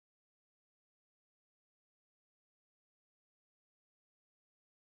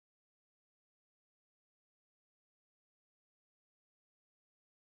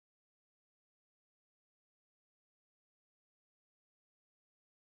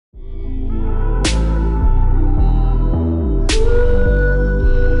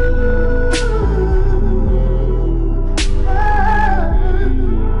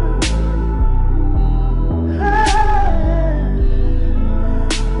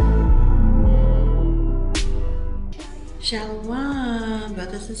Shalom,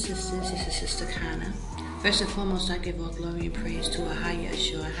 brothers and sisters. This is Sister Kana. First and foremost, I give all glory and praise to AHAYAH,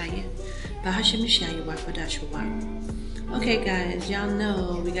 Yashaya, Qadash, Rawach. Okay, guys, y'all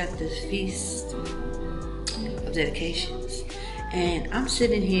know we got this feast of dedications, and I'm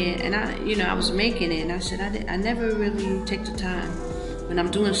sitting here, and I was making it, and I said I never really take the time when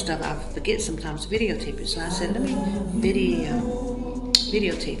I'm doing stuff. I forget sometimes to videotape it, so I said let me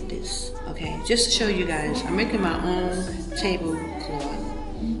videotape this, okay, just to show you guys. I'm making my own tablecloth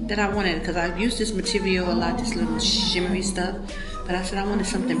that I wanted, because I've used this material a lot, this little shimmery stuff, but I said I wanted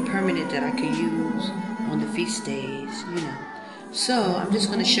something permanent that I could use on the feast days, So I'm just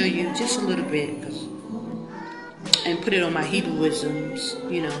going to show you just a little bit, and put it on my Hebrewisms,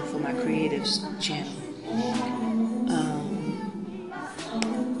 for my creatives channel,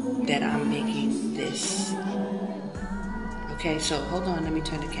 that I'm making this. Okay, so hold on, let me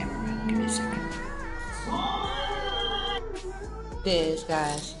turn the camera around. Give me a second. This,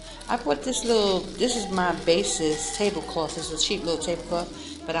 guys, I put this is my basis tablecloth. It's a cheap little tablecloth,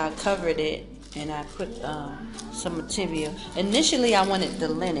 but I covered it and I put some material. Initially, I wanted the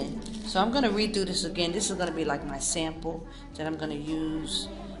linen, so I'm going to redo this again. This is going to be like my sample that I'm going to use,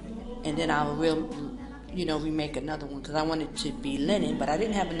 and then I'll remake another one, because I want it to be linen, but I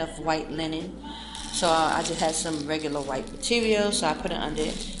didn't have enough white linen. So I just had some regular white material, so I put it under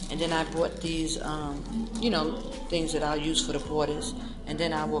it. And then I bought these, things that I'll use for the borders. And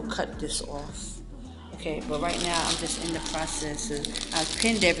then I will cut this off. Okay, but right now I'm just in the process of, I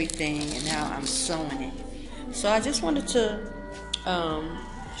pinned everything, and now I'm sewing it. So I just wanted to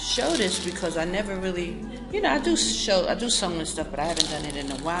show this, because I never really, I do sewing stuff, but I haven't done it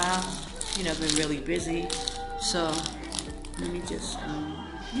in a while. I've been really busy. So let me just,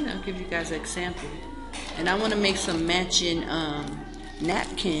 give you guys an example. And I want to make some matching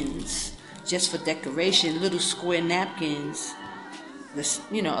napkins just for decoration, little square napkins,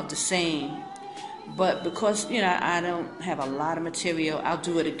 of the same. But because, I don't have a lot of material, I'll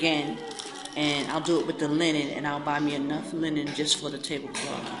do it again. And I'll do it with the linen, and I'll buy me enough linen just for the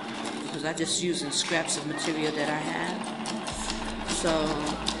tablecloth, because I just using scraps of material that I have. So,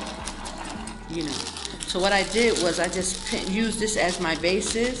 So what I did was I just used this as my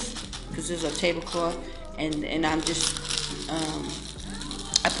basis, because this is a tablecloth, and I'm just,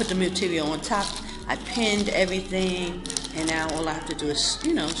 I put the material on top, I pinned everything, and now all I have to do is,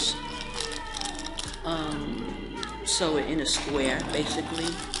 sew it in a square, basically.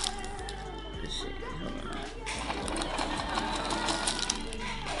 Let's see, hold on.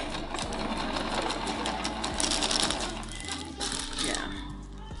 Yeah.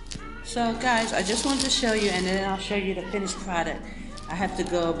 So guys, I just wanted to show you, and then I'll show you the finished product. I have to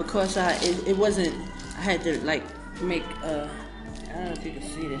go, because it wasn't, I had to make, I don't know if you can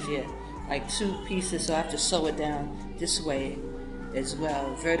see this yet, like 2 pieces, so I have to sew it down this way as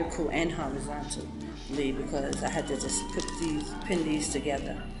well, vertical and horizontally, because I had to just pin these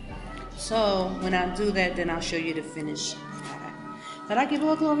together. So when I do that, then I'll show you the finished product. But I give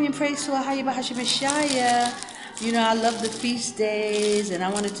all glory and praise to Yashaya. I love the feast days, and I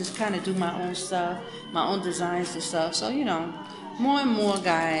wanted to kind of do my own stuff, my own designs and stuff. So, more and more,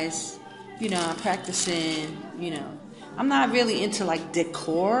 guys, I'm practicing, I'm not really into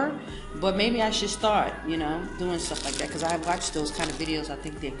decor, but maybe I should start, doing stuff like that, because I watch those kind of videos. I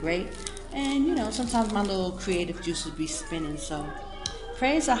think they're great. And, sometimes my little creative juices be spinning. So,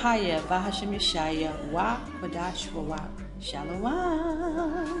 praise AHAYAH, Yashaya, Qadash,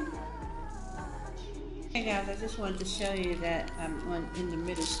 Shalom. Hey guys, I just wanted to show you that I'm in the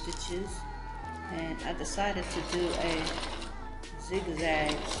middle stitches, and I decided to do a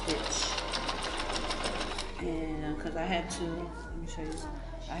zigzag stitch, and because I had to, let me show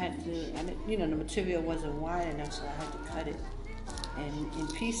you, the material wasn't wide enough, so I had to cut it in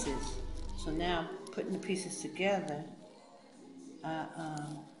pieces. So now, putting the pieces together,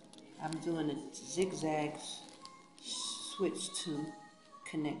 I'm doing a zigzag switch to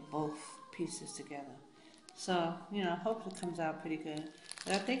connect both pieces together. So, hopefully it comes out pretty good.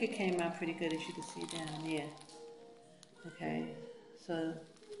 But I think it came out pretty good, as you can see down here. Okay, so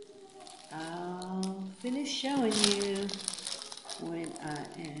I'll finish showing you when I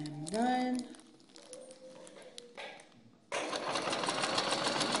am done.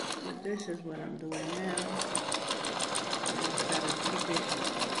 But this is what I'm doing now. I just gotta keep it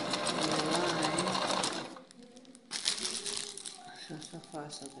in the line. So far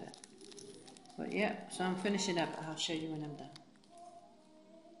so good. But yeah, so I'm finishing up. I'll show you when I'm done.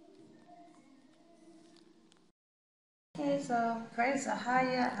 Okay, so praise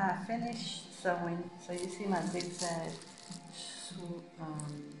AHAYAH, I finished sewing. So you see my zigzag,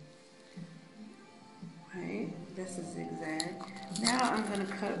 right? That's a zigzag. Now I'm going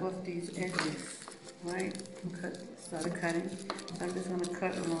to cut off these edges, right? Started cutting. So I'm just going to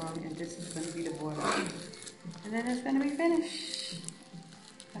cut along, and this is going to be the border. And then it's going to be finished.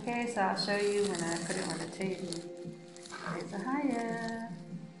 Okay, so I'll show you when I put it on the table. Praise AHAYAH.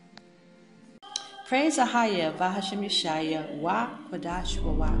 Praise AHAYAH, Bahashem Yashaya, Wa Qadash,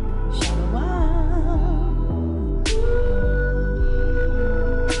 Rawach, Shalom.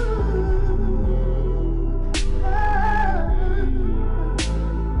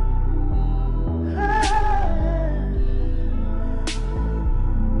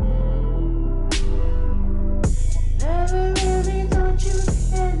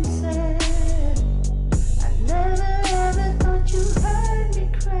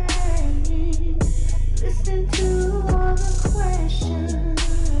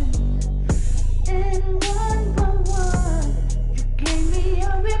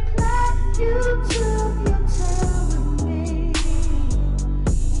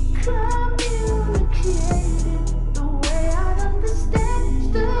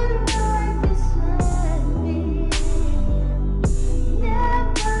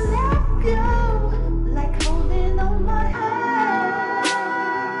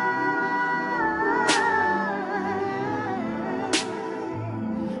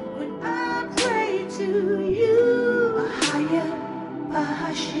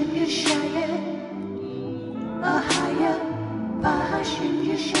 Yashaya, AHAYAH, Bahashem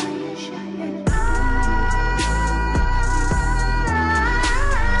Yashaya,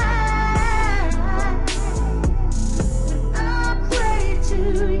 I pray to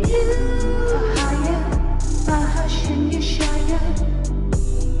you, AHAYAH, Bahashem Yashaya,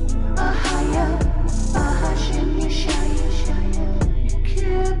 AHAYAH, Bahashem Yashaya. You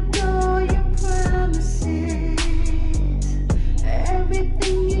kept all your promises.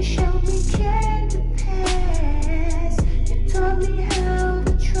 Everything you showed me came to pass. You taught me how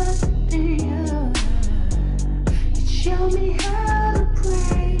to trust in you. You showed me how to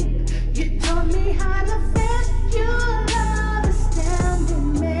pray. You taught me how to fast. Your love astounded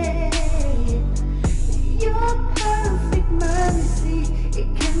me. Your perfect mercy, it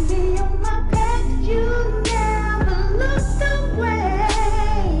can be on my path. You never looked away.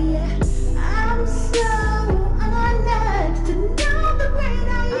 I'm so honored to know the great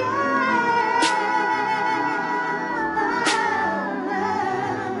I am.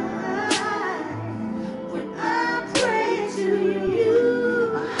 When I pray to you,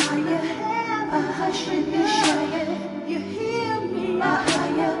 AHAYAH, Bahashem Yashaya, you hear me,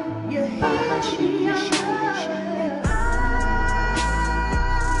 AHAYAH, you hear me, Yashaya.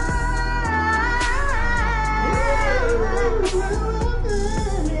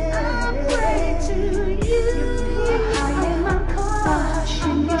 I pray to you, AHAYAH,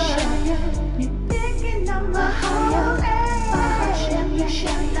 Bahashem Yashaya, you're thinking of my heart, Bahashem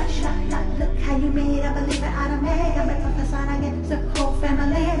Yashaya. Look how you made, I believe it, I done made. I'm a professor, I get the whole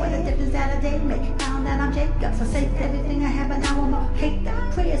family. What a difference that a day make. Found that I'm Jacob, so say everything I have, but now I'm a hate. The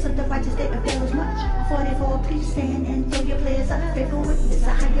prayers of the righteous, they avail much. 44, please stand and throw your prayers up. Faithful witness, a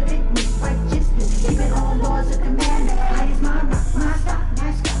higher witness, righteousness. Keeping all laws and commandments. High is my rock, my stock,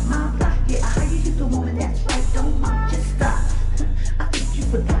 my sky, my block. Yeah, AHAYAH, you the woman that's right, don't mock, just stop. I think you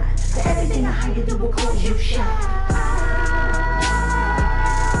forgot that everything AHAYAH do will cause you shine.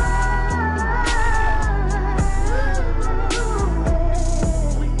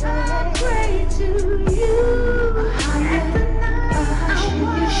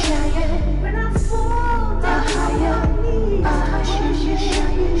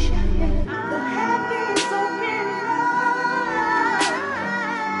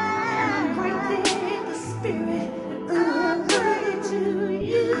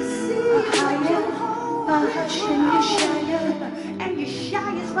 Bahashem